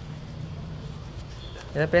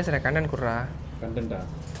எதை பேசுகிறேன்? கண்டென்ட் கொடுறா. கண்டென்ட்டா?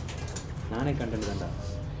 நானே கண்டென்ட் தான்டா.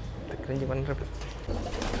 கிரிஞ்சு பண்ணுறப்ப.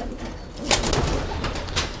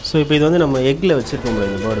 ஸோ இப்போ இது வந்து நம்ம எக்கில் வச்சுருக்கோம்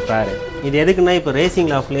இந்த பேர்டு பேர். இது எதுக்குன்னா இப்போ ரேசிங்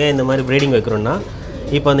லாஃப்ட்லேயே இந்த மாதிரி ப்ரீடிங் வைக்கிறோன்னா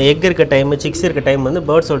இப்போ அந்த எக் இருக்க டைம், சிக்ஸ் இருக்க டைம் வந்து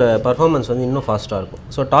பேர்ட்ஸோட பர்ஃபார்மன்ஸ் வந்து இன்னும் ஃபாஸ்ட்டாக இருக்கும்.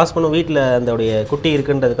 ஸோ டாஸ் பண்ணும் வீட்டில் அதோடைய குட்டி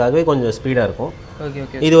இருக்குன்றதுக்காகவே கொஞ்சம் ஸ்பீடாக இருக்கும். Okay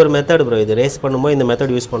okay. இது ஒரு மெத்தட் ப்ரோ. இது ரேஸ் பண்ணும்போது இந்த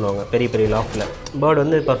மெத்தட் யூஸ் பண்ணுவாங்க பெரிய பெரிய லாஃப்ட்டில். பேர்டு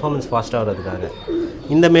வந்து பர்ஃபார்மன்ஸ் ஃபாஸ்ட்டாக வர்றதுக்காக.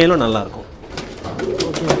 இந்த மேலும் நல்லாயிருக்கும்.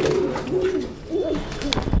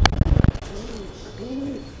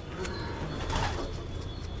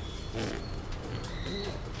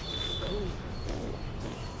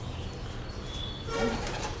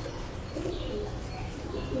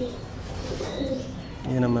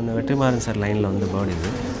 இது நம்ம இந்த வெற்றிமாறன் சார் லைனில் வந்து பேர்டு இது.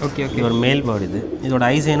 Okay okay. இது ஒரு மேல் பேர்டு இது. இதோட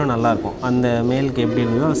ஐசைனும் நல்லாயிருக்கும். அந்த மேலுக்கு எப்படி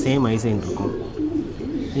இருந்ததோ சேம் ஐசைன் இருக்கும்.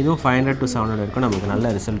 இதுவும் 500 to 700 இருக்கும். நமக்கு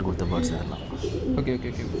நல்ல ரிசல்ட் கொடுத்த பேர்ட்ஸ் இதெல்லாம். Okay okay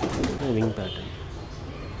okay wing pattern.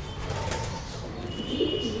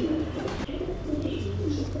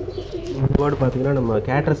 Bird பார்த்தீங்கன்னா நம்ம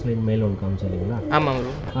கேட்ரஸ் லைன் மேல் ஒன்று காமிச்சோம் இல்லைங்களா? ஆமாம்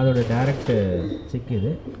ப்ரோ. அதோட டேரக்ட் சிக்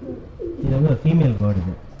இது. இது வந்து ஒரு ஃபீமேல் பேர்டு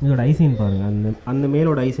இது. இதோட ஐசைன் பாருங்கள், அந்த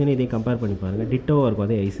மேலோட ஐசைனை இதையும் கம்பேர் பண்ணி பாருங்கள், டிட்டோவாக இருக்கும்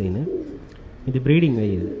அதே ஐசைனு. இது ப்ரீடிங் ஐ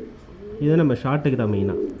இது நம்ம ஷார்ட்டுக்கு தான்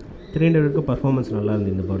மெயினாக. 300க்கு பர்ஃபார்மன்ஸ் நல்லா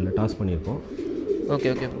இருந்து இந்த பேர்டில் டாஸ் பண்ணியிருக்கோம். Okay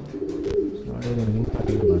okay bro. இதோட விங்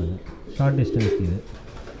பார்த்தீங்கன்னா பாருங்கள், ஷார்ட் டிஸ்டன்ஸ்க்கு இது.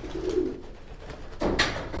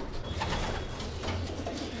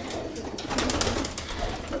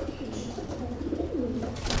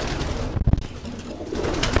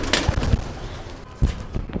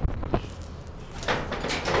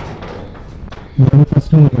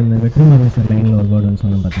 ஃபஸ்ட்டு உங்களுக்கு அந்த வெற்றி மகேஸ்வர் லைனில் ஒரு பேர்டுன்னு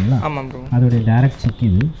சொன்னோம் பார்த்தீங்களா? ஆமாம் ப்ரோ. அதோடைய டேரக்ட் சிக்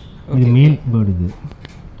இது. இது மேல் பேர்டு இது.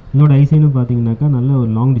 இதோட ஐசைன்னு பார்த்தீங்கன்னாக்கா நல்ல ஒரு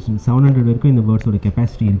லாங் டிஸ்டன்ஸ் 700 வரைக்கும் இந்த பேர்ட்ஸோட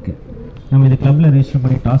கெப்பாசிட்டி இருக்குது. நம்ம இந்த கிளப்பில் ரெஜிஸ்டர்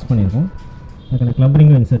பண்ணி டாஸ் பண்ணியிருக்கோம். அதுக்கான கிளப்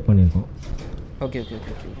ரிங்கும் இன்சர்ட் பண்ணியிருக்கோம். Okay okay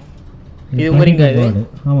okay okay. இது உமரிங்கா இது?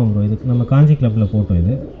 ஆமாம் ப்ரோ, இது நம்ம காஞ்சி கிளப்பில் போட்டோம்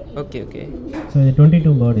இது. Okay okay. ஸோ இது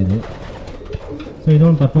 22 பேர்டு இது. ஸோ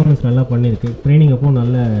இதுவும் பர்ஃபார்மன்ஸ் நல்லா பண்ணியிருக்கு. ட்ரைனிங் அப்போ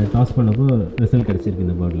நல்ல டாஸ் பண்ணப்போ ரிசல்ட் கிடச்சிருக்கு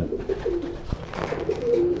இந்த பேர்டில்.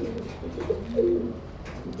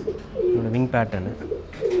 Wing pattern.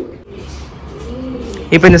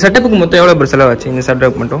 இப்போ இந்த செட்டப்புக்கு மொத்தம் எவ்வளோ ப்ரோ செலவாச்சு இந்த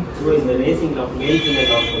செட்டப் மட்டும்? இந்த racing loft male female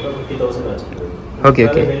loft மட்டும் 50,000 ஆச்சு. Okay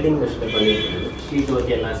okay. வெல்டிங் மெஷின் பண்ணியிருக்கேன், ஷீட்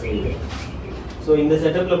ஒர்க் எல்லாம் சேர்ந்து. ஸோ இந்த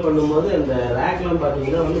செட்டப்பில் பண்ணும்போது அந்த ரேக்லாம்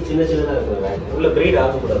பார்த்தீங்கன்னா வந்து சின்ன சின்னதாக இருக்கிற ரேக் உள்ள ப்ரீட்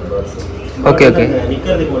ஆகக்கூடாது பேர்ட்ஸ். Okay okay.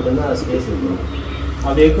 நிற்கிறதுக்கு மட்டும்தான் ஸ்பேஸ் இருக்கும்.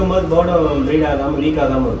 அப்படி இருக்கும்போது பேர்டும் ப்ரீட் ஆகாமல் லீக்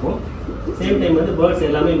ஆகாமல் இருக்கும். சேம் டைம் வந்து பேர்ட்ஸ்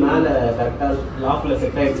எல்லாமே மேலே கரெக்டாக லாஃப்டில்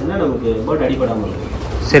செட் ஆகிடுச்சுன்னா நமக்கு பேர்ட் அடிபடாமல் இருக்கும்.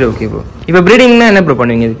 சரி ஓகே ப்ரோ. இப்போ ப்ரீடிங்னா என்ன ப்ரோ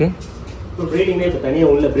பண்ணுவீங்க இதுக்கு? இப்போ ப்ரீடிங்னா இப்போ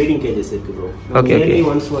தனியாக உள்ள ப்ரீடிங் கேஜஸ் இருக்குது ப்ரோ. Okay okay.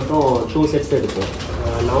 ஒன்ஸ் மட்டும் 2 செட்ஸ் எடுப்போம்.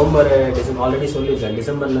 நவம்பர் டிசம்பர் ஆல்ரெடி சொல்லியிருக்கேன்,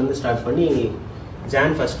 டிசம்பர்லேருந்து ஸ்டார்ட் பண்ணி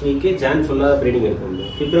ஜான் ஃபர்ஸ்ட் வீக்கு ஜான் ஃபுல்லாக ப்ரீடிங் எடுப்போம்.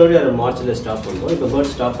 பிப்ரவரி அது மார்ச்சில் ஸ்டாப் பண்ணுவோம். இப்போ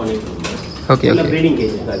பேர்ட் ஸ்டாப் பண்ணிட்டு இருக்கோம். Okay okay. ப்ரீடிங்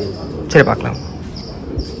கேஜ் அதையும் பார்க்கலாம். சரி பார்க்கலாம்.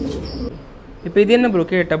 இப்போ இது என்ன ப்ரோ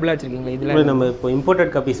கீழே டபுளாக வச்சுருக்கீங்களா? இதில் நம்ம இப்போ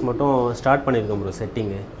இம்போர்ட்டட் கப்பீஸ் மட்டும் ஸ்டார்ட் பண்ணியிருக்கோம் ப்ரோ.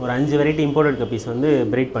 செட்டிங்கு ஒரு 5 வெரைட்டி இம்போர்ட்டட் கப்பீஸ் வந்து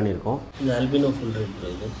ப்ரீட் பண்ணியிருக்கோம். இது அல்பினோ ஃபுல் ரெட் ப்ரோ.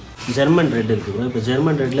 இது ஜெர்மன் ரெட் இருக்குது ப்ரோ. இப்போ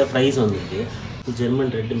ஜெர்மன் ரெட்டில் ப்ரைஸ் வந்துருக்கு. இது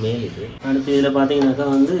ஜெர்மன் ரெட்டு மேல் இது. அடுத்து இதில் பார்த்தீங்கன்னாக்கா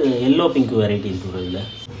வந்து எல்லோ பிங்க் வெரைட்டி இருக்குது ப்ரோ.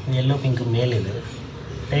 இதில் எல்லோ பிங்க் மேல் இது.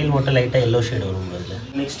 டெயில் மட்டும் லைட்டாக எல்லோ ஷேட் வரும் ப்ரோ இதில்.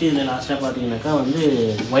 நெக்ஸ்ட்டு இதில் லாஸ்ட்டாக பார்த்தீங்கன்னாக்கா வந்து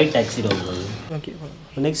ஒயிட் டாக்ஸிட் வரும் ப்ரோ. ஓகே.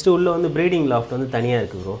 நெக்ஸ்ட்டு உள்ளே வந்து ப்ரீடிங் லாஃப்ட் வந்து தனியாக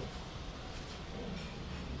இருக்குது ப்ரோ.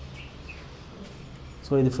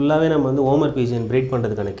 ஸோ இது ஃபுல்லாகவே நம்ம வந்து ஓமர் பீஜன் ப்ரீட்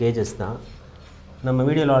பண்ணுறதுக்கான கேஜஸ் தான். நம்ம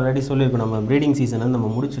வீடியோவில் ஆல்ரெடி சொல்லியிருக்கோம், நம்ம ப்ரீடிங் சீசன் வந்து நம்ம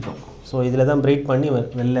முடிச்சிட்டோம். ஸோ இதில் தான் ப்ரீட் பண்ணி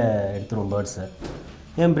வெளில எடுத்துருவோம் பேர்ட்ஸை.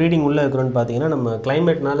 ஏன் ப்ரீடிங் உள்ளே இருக்கிறோன்னு பார்த்தீங்கன்னா, நம்ம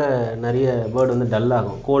கிளைமேட்னால நிறைய பேர்டு வந்து டல்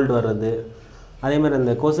ஆகும், கோல்டு வர்றது, அதேமாதிரி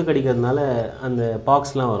அந்த கொசு கடிக்கிறதுனால அந்த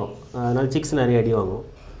பாக்ஸ்லாம் வரும். அதனால் சிக்ஸ் நிறைய அடி வாங்கும்.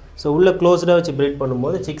 ஸோ உள்ளே க்ளோஸ்டாக வச்சு ப்ரீட்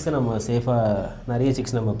பண்ணும்போது சிக்ஸை நம்ம சேஃபாக நிறைய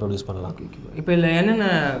சிக்ஸ் நம்ம ப்ரொடியூஸ் பண்ணலாம். இப்போ இதில் என்னென்ன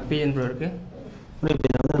பிஜன் ப்ரோ இருக்குது? இப்போ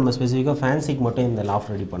இதில் வந்து நம்ம ஸ்பெசிஃபிக்காக ஃபேன்சிக்கு மட்டும் இந்த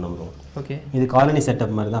லாஃப்ட் ரெடி பண்ண முடியும். ஓகே. இது காலனி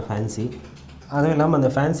செட்டப் மாதிரி தான் ஃபேன்சி. அதுவும் இல்லாமல் அந்த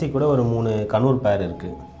ஃபேன்சி கூட ஒரு 3 கண்ணூர் பேர்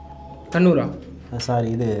இருக்குது. கண்ணூரா? சாரி,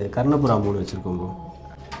 இது கர்ணபுரா 3 வச்சுருக்கோம் ப்ரோ.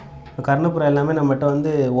 இப்போ கர்ணபுரா எல்லாமே நம்மகிட்ட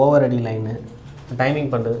வந்து ஓவர் அடி லைனு,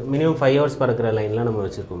 டைமிங் பண்ணுறது மினிமம் 5 hours பறக்கிற லைன்லாம் நம்ம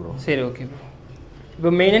வச்சுருக்கோம் ப்ரோ. சரி ஓகே ப்ரோ. இப்போ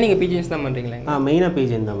மெயினாக நீங்கள் பீஜன்ஸ் தான் பண்ணுறீங்களா? மெயினாக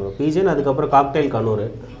பீஜன் தான் ப்ரோ. பீஜன், அதுக்கப்புறம் காக்டெயில் கண்ணூர்.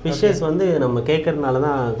 ஃபிஷ்ஷஸ் வந்து நம்ம கேட்கறதுனால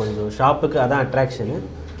தான் கொஞ்சம் ஷாப்புக்கு அதான் அட்ராக்ஷனு.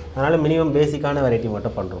 அதனால் மினிமம் பேசிக்கான வெரைட்டி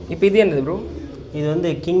மட்டும் பண்ணுறோம். இப்போ இது என்னது ப்ரோ? இது வந்து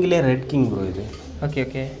கிங்லேயே ரெட் கிங் ப்ரோ. இது ஓகே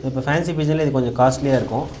ஓகே. இப்போ ஃபேன்சி பீஜனில் இது கொஞ்சம் காஸ்ட்லியாக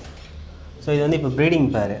இருக்கும். ஸோ இது வந்து இப்போ ப்ரீடிங்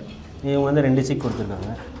பேர். இவங்க வந்து 2 சிக் கொடுத்துருக்காங்க.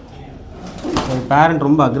 பேரண்ட்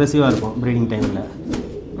ரொம்ப அக்ரெசிவாக இருக்கும் ப்ரீடிங் டைமில்.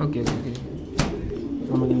 Okay okay okay.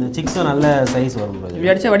 நமக்கு இந்த சிக்ஸும் நல்ல சைஸ் வரும் ப்ரோ.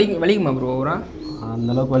 இப்படி அடித்தா வலிக்குமா ப்ரோ? ஓவரா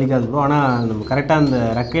அந்தளவுக்கு வலிக்காது ப்ரோ. ஆனால் நம்ம கரெக்டாக அந்த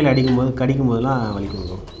ரெக்கையில் கடிக்கும் போதெல்லாம் வலிக்கும்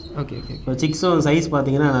ப்ரோ. Okay okay. இப்போ சிக்ஸும் சைஸ்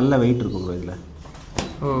பார்த்தீங்கன்னா நல்ல வெயிட் இருக்கும் ப்ரோ இதில்.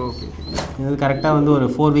 ஓகே. இது வந்து கரெக்டாக வந்து ஒரு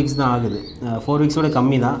 4 weeks தான் ஆகுது. 4 weeksோட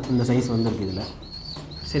கம்மி தான் இந்த சைஸ் வந்துருக்கு இதில்.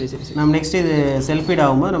 சரி சரி சரி. நம்ம நெக்ஸ்ட் இது செல்ஃபீட்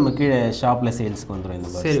ஆகும்போது நம்ம கீழே ஷாப்பில் சேல்ஸ்க்கு வந்துடும் இந்த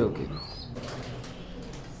மாதிரி. சரி ஓகே.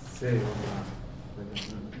 சரி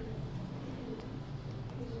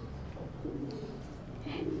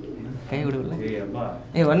கை விடுல.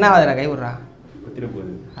 ஒன்றாவதுடா, கை விட்றா.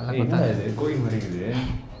 கோயில் மாதிரி இருக்குது.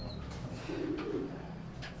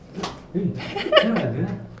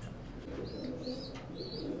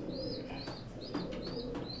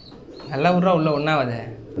 நல்லா விட்றா, உள்ள ஒன்றாவது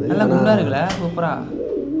நல்லா குண்டா இருக்குல்ல, சூப்பரா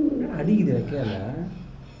அடிக்குது வைக்கல.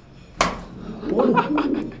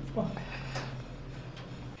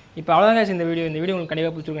 இப்போ அவ்வளோதான் இந்த வீடியோ உங்களுக்கு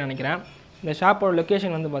கண்டிப்பாக பிடிச்சிருக்குன்னு நினைக்கிறேன். இந்த ஷாப்போட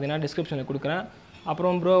லொக்கேஷன் வந்து பார்த்தீங்கன்னா டிஸ்கிரிப்ஷனில் கொடுக்குறேன்.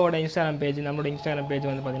 அப்புறம் ப்ரோவோட இன்ஸ்டாகிராம் பேஜ், நம்மளோட இன்ஸ்டாகிராம் பேஜ்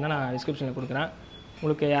வந்து பார்த்தீங்கன்னா நான் டிஸ்கிரிப்ஷனில் கொடுக்குறேன்.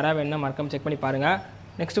 உங்களுக்கு யாராவது வேணும்னா மறக்காம செக் பண்ணி பாருங்கள்.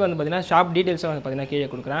 நெக்ஸ்ட் வந்து பார்த்தீங்கன்னா ஷாப் டீட்டெயில்ஸும் வந்து பார்த்தீங்கன்னா கீழே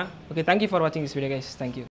கொடுக்குறேன். ஓகே, தேங்க்யூ ஃபார் வாட்சிங் திஸ் வீடியோ கைஸ். தேங்க்யூ.